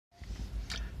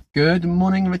Good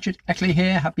morning, Richard Eckley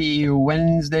here. Happy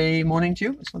Wednesday morning to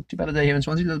you. It's not too bad a day here in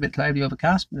Swansea, a little bit cloudy,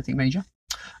 overcast, but nothing major.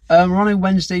 We're on a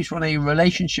Wednesday, so we're on a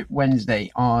Relationship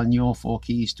Wednesday on your 4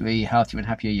 keys to a healthier and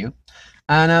happier you.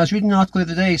 And I was reading an article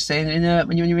the other day saying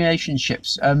when you're in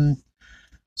relationships,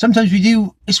 sometimes we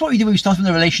do, it's what we do when we start with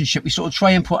a relationship, we sort of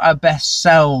try and put our best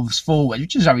selves forward,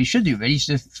 which is how we should do really,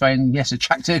 to try and, yes,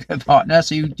 attract a partner.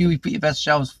 So you put your best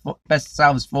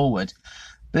selves forward.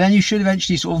 But then you should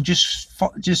eventually sort of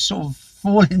just sort of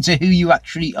fall into who you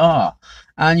actually are,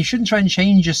 and you shouldn't try and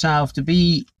change yourself to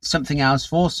be something else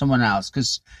for someone else.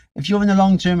 Because if you're in a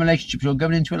long-term relationship, you're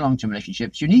going into a long-term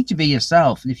relationship, you need to be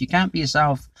yourself. And if you can't be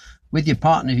yourself with your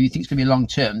partner who you think is going to be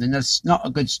long-term, then that's not a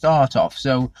good start off.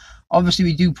 So obviously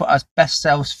we do put our best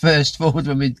selves first forward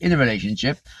when we're in a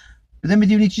relationship, but then we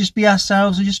do need to just be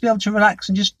ourselves and just be able to relax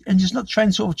and just not try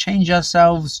and sort of change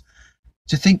ourselves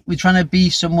to think we're trying to be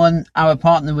someone our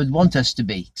partner would want us to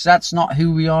be, because that's not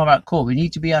who we are at core. We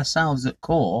need to be ourselves at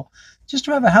core, just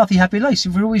to have a healthy, happy life.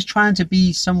 If we're always trying to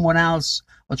be someone else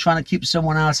or trying to keep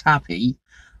someone else happy,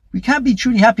 we can't be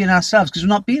truly happy in ourselves because we're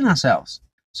not being ourselves.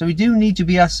 So we do need to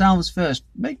be ourselves first.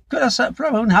 Put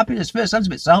our own happiness first. Sounds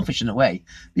a bit selfish in a way.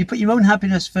 But you put your own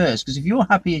happiness first, because if you're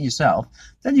happy in yourself,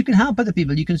 then you can help other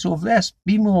people. You can sort of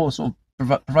be more sort of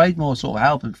provide more sort of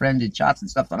help and friend and chat and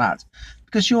stuff like that,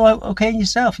 because you're okay in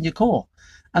yourself and your core.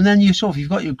 And then you sort of, you've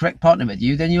got your correct partner with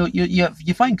you, then you're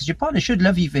fine, because your partner should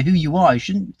love you for who you are.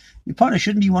 Your partner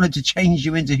shouldn't be wanting to change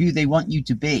you into who they want you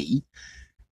to be,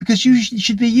 because you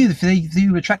should be you. If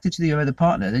you're attracted to your other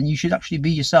partner, then you should actually be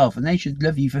yourself, and they should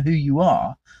love you for who you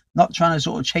are, not trying to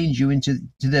sort of change you into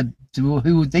to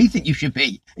who they think you should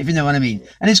be, if you know what I mean.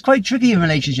 And it's quite tricky in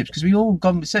relationships, because we all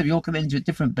come into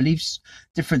different beliefs,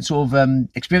 different sort of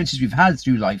experiences we've had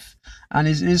through life, and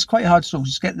it's quite hard to sort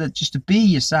of just to be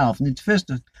yourself. And first,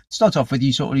 to start off with,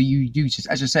 you do,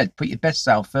 as I said, put your best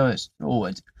self first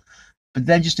forward. But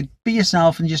then just to be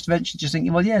yourself and just eventually just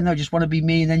thinking, well, yeah, no, just want to be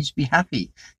me, and then just be happy.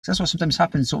 Because that's what sometimes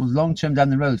happens sort of long term down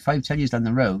the road, 5, 10 years down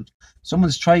the road.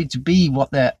 Someone's tried to be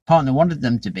what their partner wanted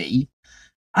them to be,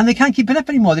 and they can't keep it up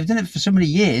anymore. They've done it for so many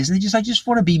years, and I just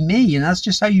want to be me. And that's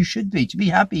just how you should be. To be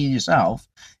happy in yourself,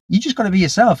 you just got to be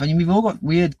yourself. And we've all got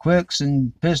weird quirks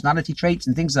and personality traits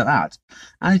and things like that.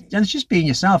 And it's just being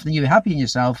yourself, and you're happy in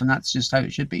yourself, and that's just how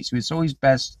it should be. So it's always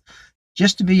best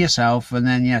just to be yourself, and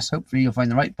then yes, hopefully you'll find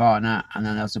the right partner, and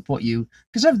then they'll support you,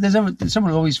 because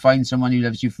someone will always find someone who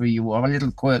loves you for who you are.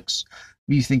 Little quirks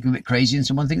you think are a bit crazy, and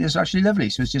someone think that's actually lovely.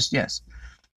 So it's just, yes,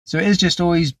 so it is just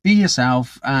always be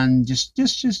yourself, and just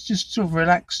sort of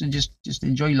relax and just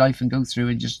enjoy life and go through,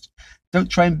 and just don't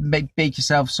try and make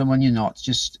yourself someone you're not.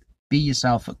 Just be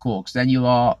yourself at core, because then you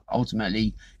are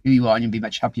ultimately who you are, and you'll be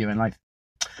much happier in life.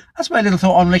 That's my little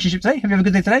thought on relationship today. Have you have a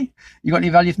good day today? You got any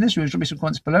value from this? Drop me some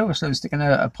comments below. We're still sticking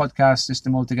a podcast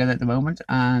system all together at the moment,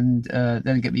 and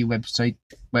then get me a web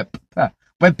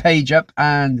page up,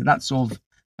 and that's sort of,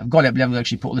 I've got it, but I haven't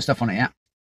actually put all the stuff on it yet.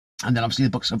 And then obviously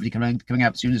the book's hopefully coming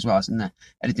out soon as well. It's in the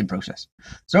editing process.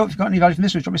 So if you've got any value from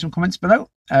this, drop me some comments below,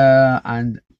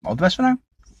 and all the best for now.